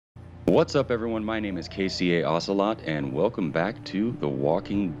What's up, everyone? My name is KCA Ocelot, and welcome back to The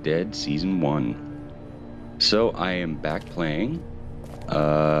Walking Dead Season 1. So, I am back playing.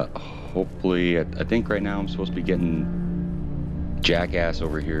 Hopefully, I think right now I'm supposed to be getting Jackass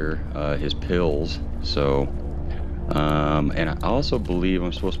over here, his pills. So, and I also believe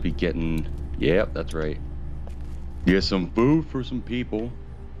I'm supposed to be getting, yep, that's right, get some food for some people.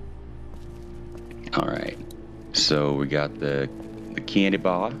 Alright, so we got the candy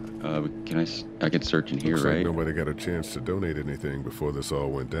bar. I can search in here, Looks right? like nobody got a chance to donate anything before this all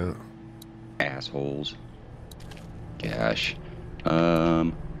went down. Assholes. Gosh. Is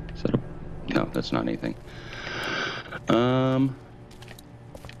that no, that's not anything.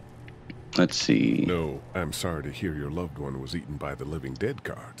 Let's see. No, I'm sorry to hear your loved one was eaten by the living dead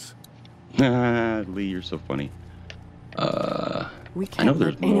cards. Lee, you're so funny. I know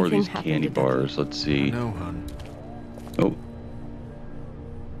there's more of these candy bars. Let's see. No, hon. Oh.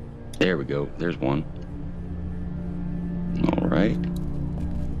 There we go. There's one. All right.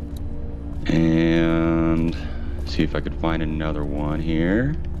 And see if I could find another one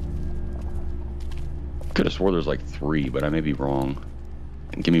here. Could have swore there's like 3, but I may be wrong.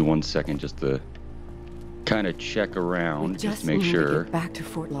 Give me 1 second just to kind of check around, just to make sure. To get back to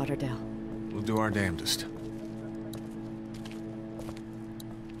Fort Lauderdale. We'll do our damnedest.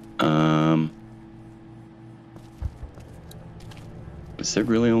 Is there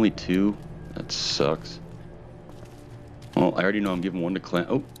really only 2? That sucks. Well, I already know I'm giving one to Clem.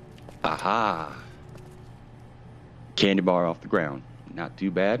 Oh, aha! Candy bar off the ground. Not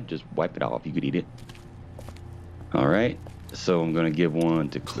too bad. Just wipe it off. You could eat it. All right. So I'm gonna give one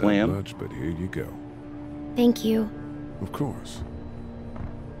to Clem. Not much, but here you go. Thank you. Of course.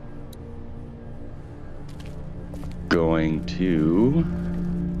 Going to.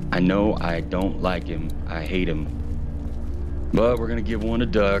 I know I don't like him. I hate him. But we're gonna give one to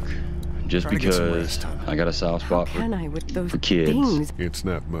Duck, just because I got a soft spot for kids. Things? It's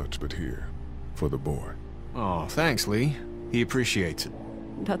not much, but here, for the boy. Oh, thanks, Lee. He appreciates it.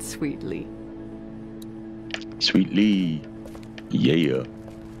 That's sweet, Lee. Sweet Lee. Yeah.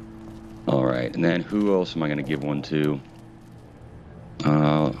 Alright, and then who else am I gonna give one to?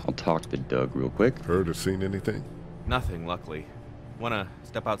 I'll talk to Doug real quick. Heard or seen anything? Nothing, luckily. Wanna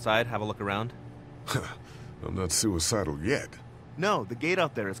step outside, have a look around? I'm not suicidal yet. No, the gate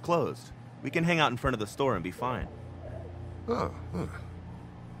out there is closed. We can hang out in front of the store and be fine. Oh, huh.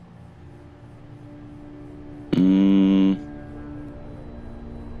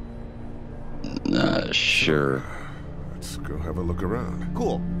 Sure. Let's go have a look around.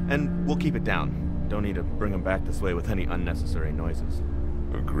 Cool, and we'll keep it down. Don't need to bring them back this way with any unnecessary noises.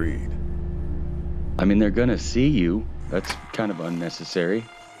 Agreed. I mean, they're gonna see you. That's kind of unnecessary.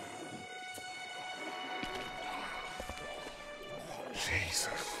 Jesus.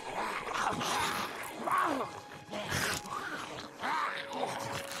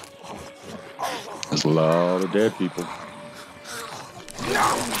 There's a lot of dead people.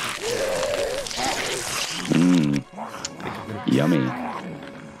 Yummy.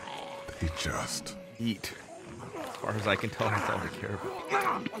 They just Eat. As far as I can tell, that's all they care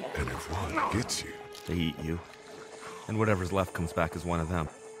about. And if one gets you, They eat you. And whatever's left comes back as one of them.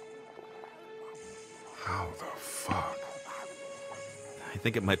 how the fuck? I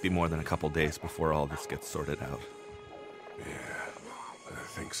think it might be more than a couple days before all this gets sorted out. Yeah, I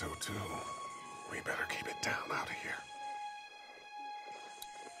think so too. We better keep it down out of here.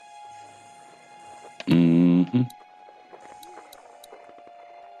 Mm-hmm.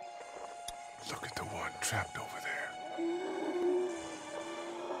 Look at the one trapped over there.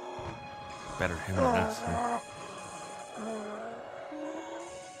 Better him than us, huh?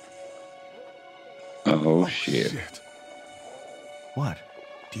 Oh, shit. What?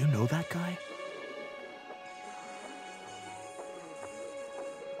 Do you know that guy?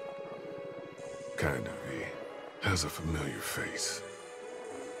 Kind of. He has a familiar face.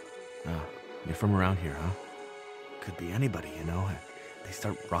 Oh, you're from around here, huh? Could be anybody, you know? They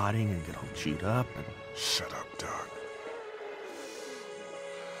start rotting and get all chewed up and... Shut up, Doug.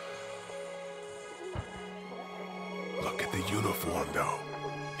 Look at the uniform, though.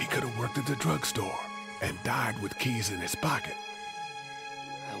 He could have worked at the drugstore and died with keys in his pocket.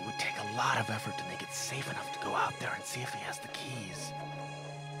 It would take a lot of effort to make it safe enough to go out there and see if he has the keys.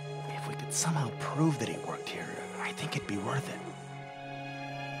 If we could somehow prove that he worked here, I think it'd be worth it.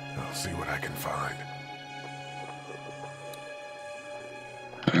 I'll see what I can find.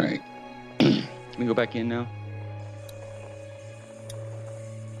 Alright. Can we go back in now?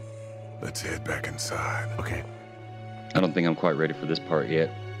 Let's head back inside. Okay. I don't think I'm quite ready for this part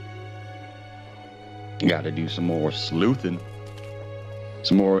yet. Gotta do some more sleuthing.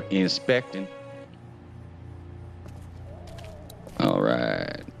 Some more inspecting. All right.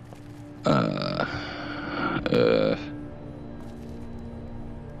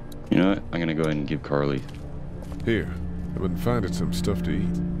 You know what? I'm gonna go ahead and give Carly. Here, I've been finding some stuff to eat.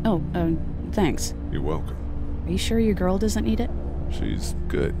 Oh, thanks. You're welcome. Are you sure your girl doesn't need it? She's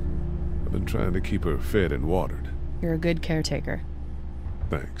good. I've been trying to keep her fed and watered. You're a good caretaker.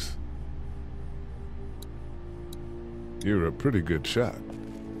 Thanks. You're a pretty good shot.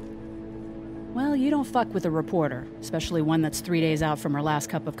 Well, you don't fuck with a reporter, especially one that's 3 days out from her last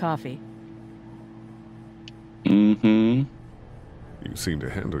cup of coffee. Mm-hmm. You seem to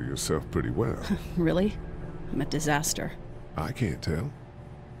handle yourself pretty well. Really? I'm a disaster. I can't tell.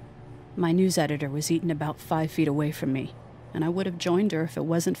 My news editor was eaten about 5 feet away from me, and I would have joined her if it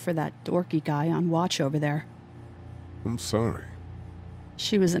wasn't for that dorky guy on watch over there. I'm sorry.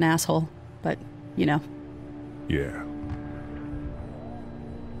 She was an asshole, but, you know. Yeah.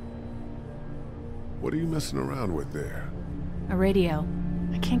 What are you messing around with there? A radio.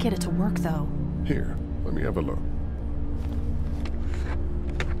 I can't get it to work, though. Here, let me have a look.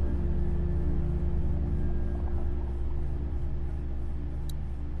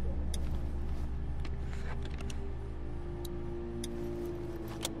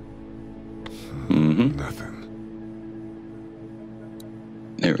 Nothing.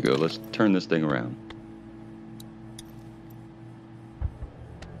 There we go. Let's turn this thing around.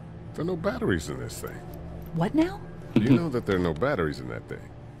 There are no batteries in this thing. What now? You know that there are no batteries in that thing.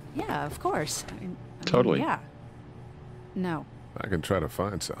 Yeah, of course. Totally. Yeah. No. I can try to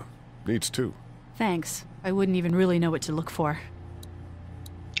find some. Needs two. Thanks. I wouldn't even really know what to look for.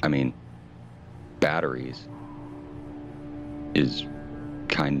 I mean, batteries is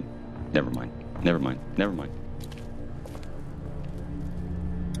kind. Never mind. Never mind. Never mind.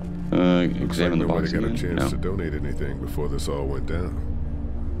 Looks Examine like the nobody box got a again? chance No. to donate anything before this all went down.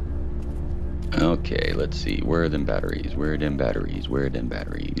 Okay, let's see. Where are them batteries? Where are them batteries? Where are them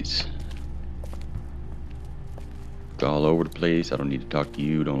batteries? It's all over the place. I don't need to talk to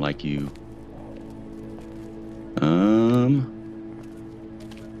you. Don't like you. I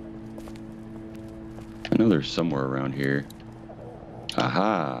know there's somewhere around here.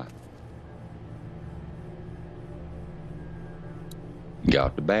 Aha.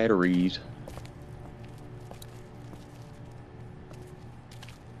 Got the batteries.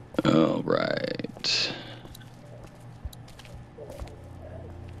 All right.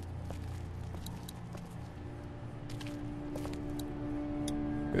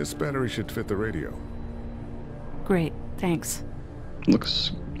 This battery should fit the radio. Great, thanks.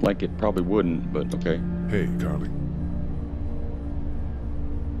 Looks like it probably wouldn't, but okay. Hey, Carly.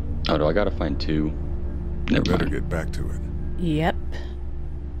 Oh, do I gotta find two? Never Better mind. get back to it. Yep.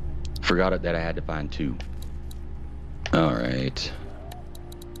 Forgot it that I had to find two. All right.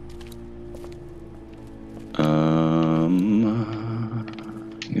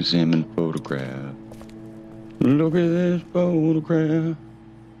 Examine photograph. Look at this photograph.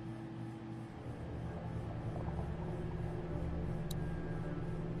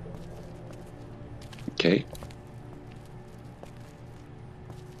 Okay.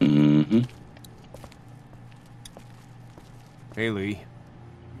 Mm-hmm. Hey, Lee. You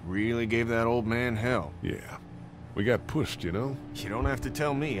really gave that old man hell. Yeah. We got pushed, you know? You don't have to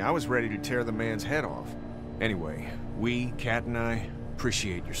tell me. I was ready to tear the man's head off. Anyway, we, Kat and I,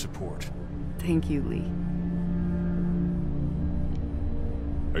 appreciate your support. Thank you, Lee.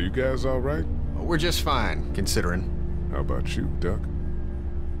 Are you guys all right? We're just fine, considering. How about you, Duck?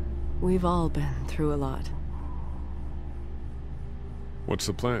 We've all been through a lot. What's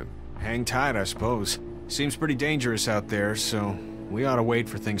the plan? Hang tight, I suppose. Seems pretty dangerous out there, so we ought to wait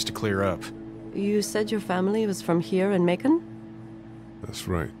for things to clear up. You said your family was from here in Macon? That's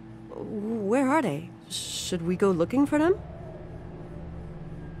right. Where are they? Should we go looking for them?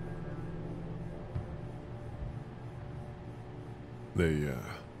 They,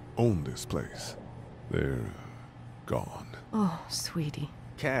 own this place. They're, gone. Oh, sweetie.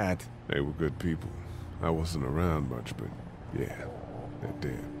 Kat, They were good people. I wasn't around much, but yeah, they're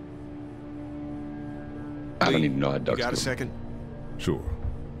dead. I don't Lee, even know how you ducks got a do. second? Sure.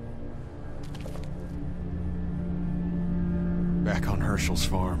 Back on Herschel's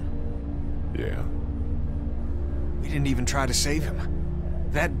farm. Yeah. We didn't even try to save him.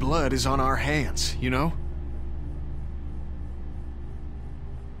 That blood is on our hands, you know?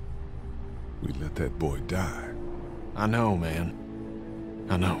 We let that boy die. I know, man.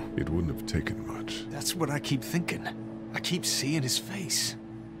 I know. It wouldn't have taken much. That's what I keep thinking. I keep seeing his face.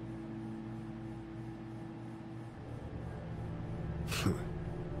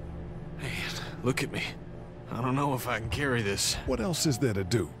 Man, look at me. I don't know if I can carry this. What else is there to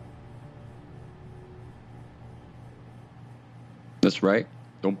do? That's right.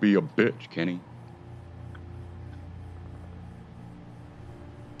 Don't be a bitch, Kenny.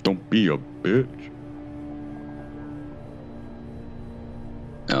 Don't be a bitch.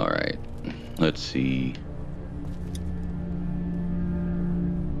 All right. Let's see.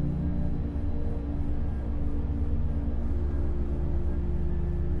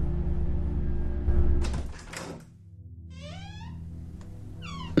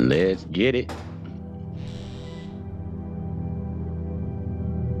 Let's get it.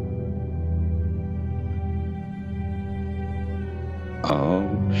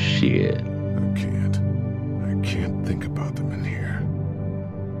 Oh, shit. I can't think about them in here.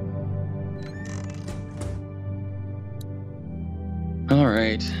 All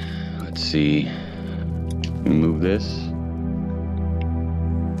right. Let's see. Move this.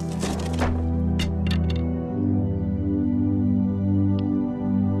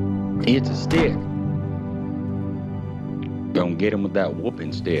 It's a stick. Gonna get him with that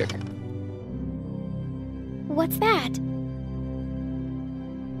whooping stick. What's that?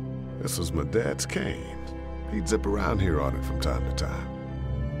 This was my dad's cane. He'd zip around here on it from time to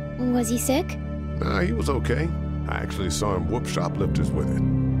time. Was he sick? Nah, he was okay. I actually saw him whoop shoplifters with it.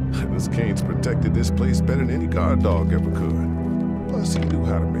 This cane's protected this place better than any guard dog ever could. Plus, he knew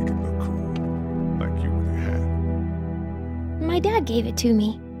how to make it look cool. Like you with your hat. My dad gave it to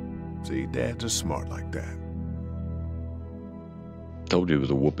me. See, dads are smart like that. Told you it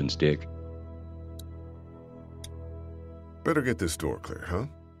was a whooping stick. Better get this door clear, huh?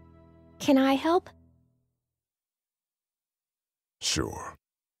 Can I help? Sure.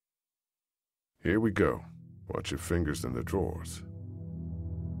 Here we go. Watch your fingers in the drawers.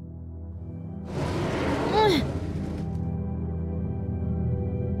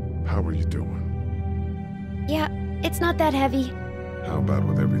 How are you doing? Yeah, it's not that heavy. How about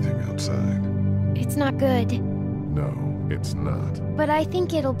with everything outside? It's not good, No, it's not. but I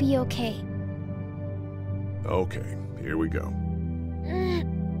think it'll be okay. Okay, here we go.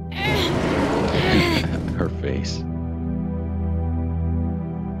 Her face.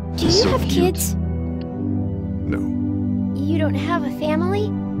 Do you So have cute. kids? No, You don't have a family?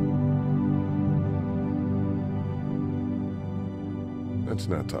 let's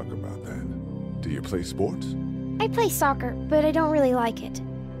not talk about that. Do you play sports? I play soccer, but I don't really like it.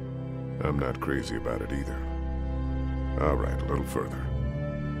 I'm not crazy about it either. All right, a little further.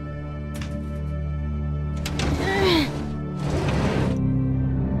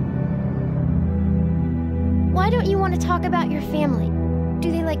 Why don't you want to talk about your family?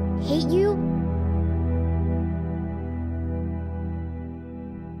 Do they, like, hate you?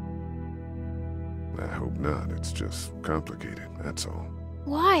 I hope not. It's just complicated, that's all.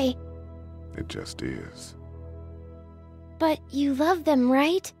 Why? It just is. But you love them,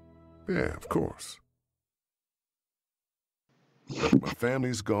 right? Yeah, of course. Look, my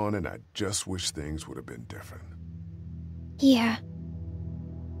family's gone, and I just wish things would have been different. Yeah.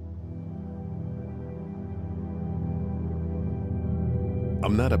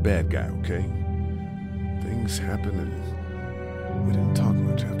 I'm not a bad guy, okay? Things happen, and we didn't talk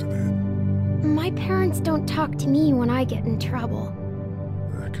much after that. My parents don't talk to me when I get in trouble.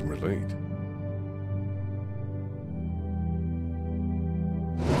 I can relate.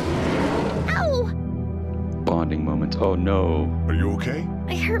 Ow! Bonding moments. Oh no. Are you okay?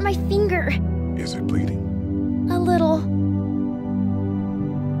 I hurt my finger. Is it bleeding? A little.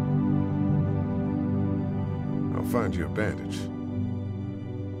 I'll find you a bandage.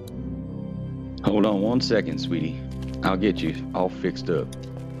 Hold on 1 second, sweetie. I'll get you all fixed up.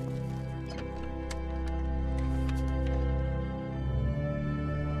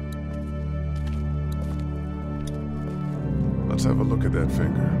 Let's have a look at that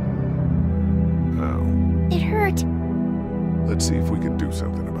finger. Ow. It hurt. Let's see if we can do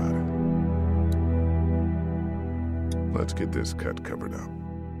something about it. Let's get this cut covered up.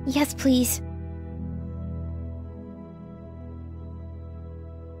 Yes, please.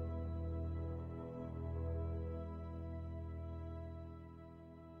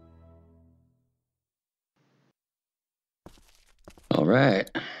 All right.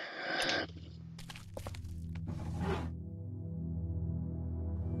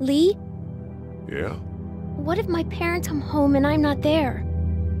 Lee, Yeah? what if my parents come home and I'm not there?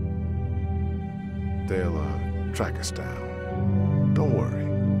 They'll, track us down. Don't worry.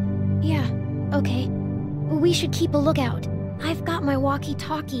 Yeah, okay. We should keep a lookout. I've got my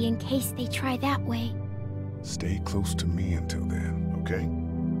walkie-talkie in case they try that way. Stay close to me until then, okay?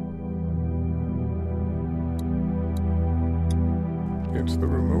 It's the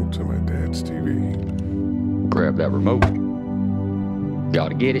remote to my dad's TV. Grab that remote.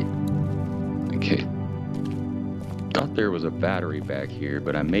 Gotta get it. Okay. Thought there was a battery back here,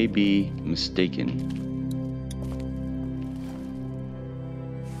 but I may be mistaken.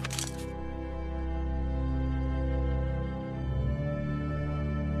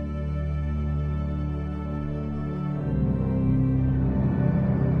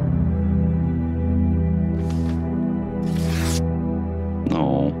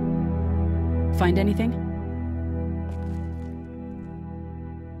 No. Find anything?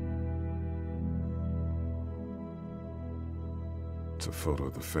 It's a photo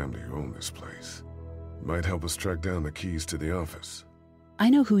of the family who own this place. Might help us track down the keys to the office.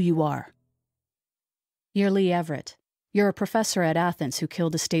 I know who you are. You're Lee Everett. You're a professor at Athens who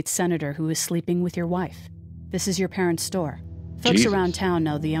killed a state senator who was sleeping with your wife. This is your parents' store. Folks Jesus. around town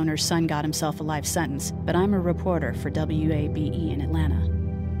know the owner's son got himself a life sentence, but I'm a reporter for WABE in Atlanta.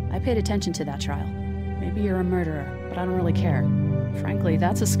 I paid attention to that trial. Maybe you're a murderer, but I don't really care. Frankly,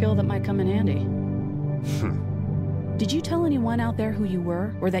 that's a skill that might come in handy. Did you tell anyone out there who you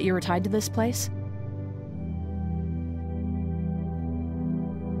were, or that you were tied to this place?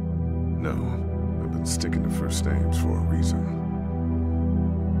 No, I've been sticking to first names for a reason.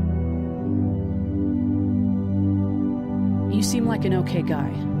 You seem like an okay guy,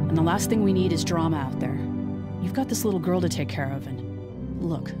 and the last thing we need is drama out there. You've got this little girl to take care of, and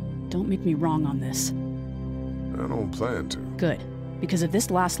look, don't make me wrong on this. I don't plan to. Good, because if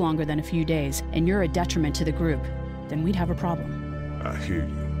this lasts longer than a few days, and you're a detriment to the group, then we'd have a problem. I hear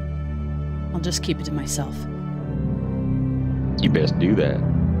you. I'll just keep it to myself. You best do that.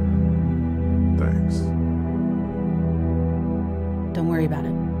 Thanks. Don't worry about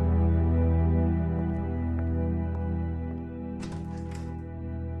it.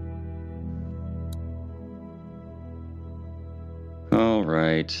 All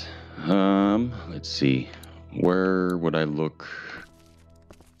right. Let's see. Where would I look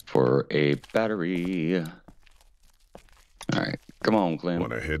for a battery? All right. Come on, Clem.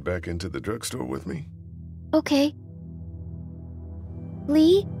 Want to head back into the drugstore with me? Okay.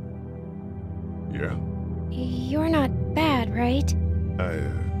 Lee, Yeah. you're not bad, right? Why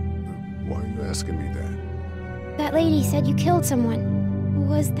are you asking me that? That lady said you killed someone.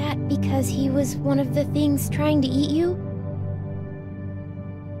 Was that because he was one of the things trying to eat you?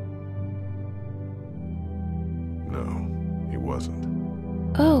 No, he wasn't.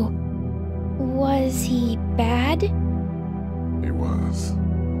 Oh. Was he bad? He was.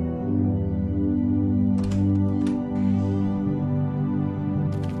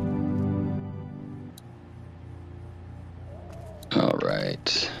 All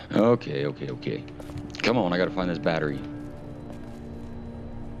right. Okay. Come on, I gotta find this battery.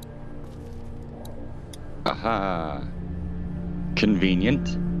 Aha.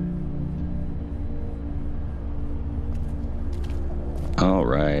 Convenient. All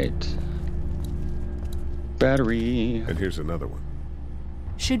right. Battery. And here's another one.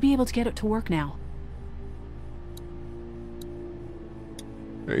 Should be able to get it to work now.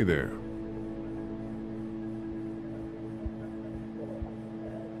 Hey there.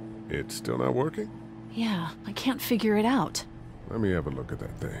 It's still not working? Yeah, I can't figure it out. Let me have a look at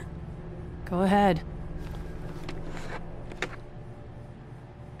that thing. Go ahead.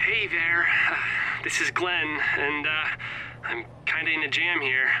 Hey there, this is Glenn, and I'm kinda in a jam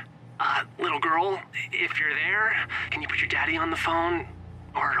here. Little girl, if you're there, can you put your daddy on the phone?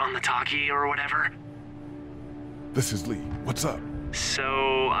 Or on the talkie or whatever? This is Lee. What's up?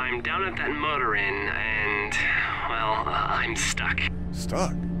 So, I'm down at that motor inn, and, well, I'm stuck.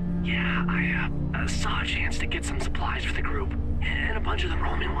 Stuck? Yeah, I saw a chance to get some supplies for the group, and a bunch of the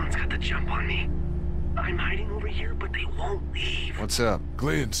Roman ones got the jump on me. I'm hiding over here, but they won't leave. What's up?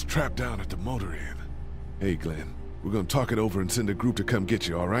 Glenn's trapped down at the motor inn. Hey, Glenn. We're gonna talk it over and send a group to come get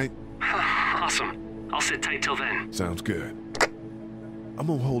you, all right? Awesome. I'll sit tight till then. Sounds good. I'm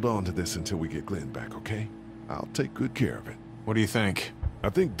gonna hold on to this until we get Glenn back, okay? I'll take good care of it. What do you think? I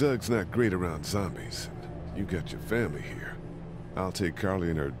think Doug's not great around zombies. You got your family here. I'll take Carly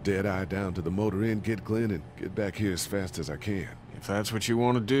and her dead eye down to the motor inn, get Glenn, and get back here as fast as I can. If that's what you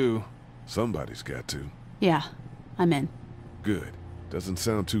want to do. Somebody's got to. Yeah, I'm in. Good. Doesn't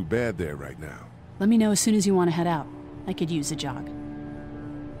sound too bad there right now. Let me know as soon as you want to head out. I could use a jog.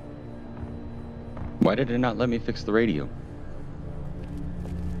 Why did it not let me fix the radio?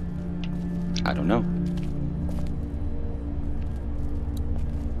 I don't know.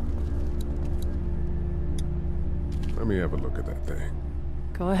 Let me have a look at that thing.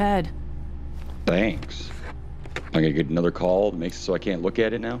 Go ahead. Thanks. I'm gonna get another call that makes it so I can't look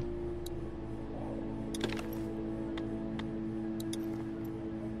at it now.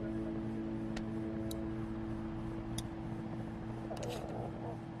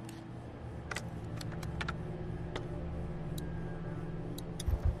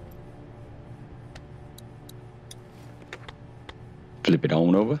 Flip it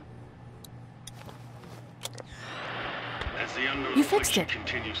on over. As the unknown You fixed affliction it.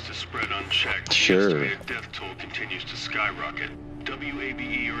 continues to spread unchecked, Sure. the estimated death toll continues to skyrocket.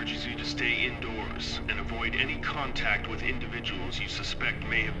 WABE urges you to stay indoors and avoid any contact with individuals you suspect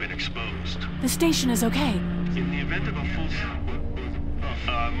may have been exposed. The station is okay. In the event of a full...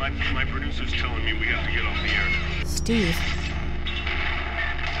 my producer's telling me we have to get off the air. Steve.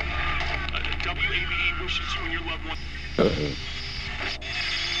 WABE wishes you and your loved one... Uh-oh.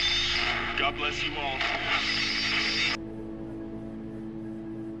 God bless you all.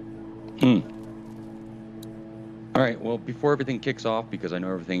 All right, well, before everything kicks off, because I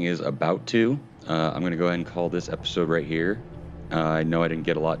know everything is about to, I'm going to go ahead and call this episode right here. I know I didn't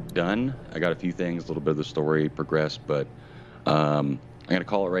get a lot done. I got a few things, a little bit of the story progressed, but I'm going to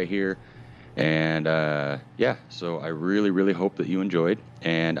call it right here. And yeah, so I really, really hope that you enjoyed.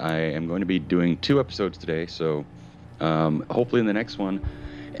 And I am going to be doing 2 episodes today, so hopefully in the next one,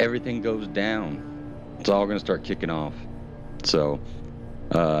 everything goes down. It's all going to start kicking off. So,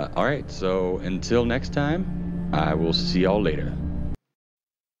 all right, so until next time, I will see y'all later.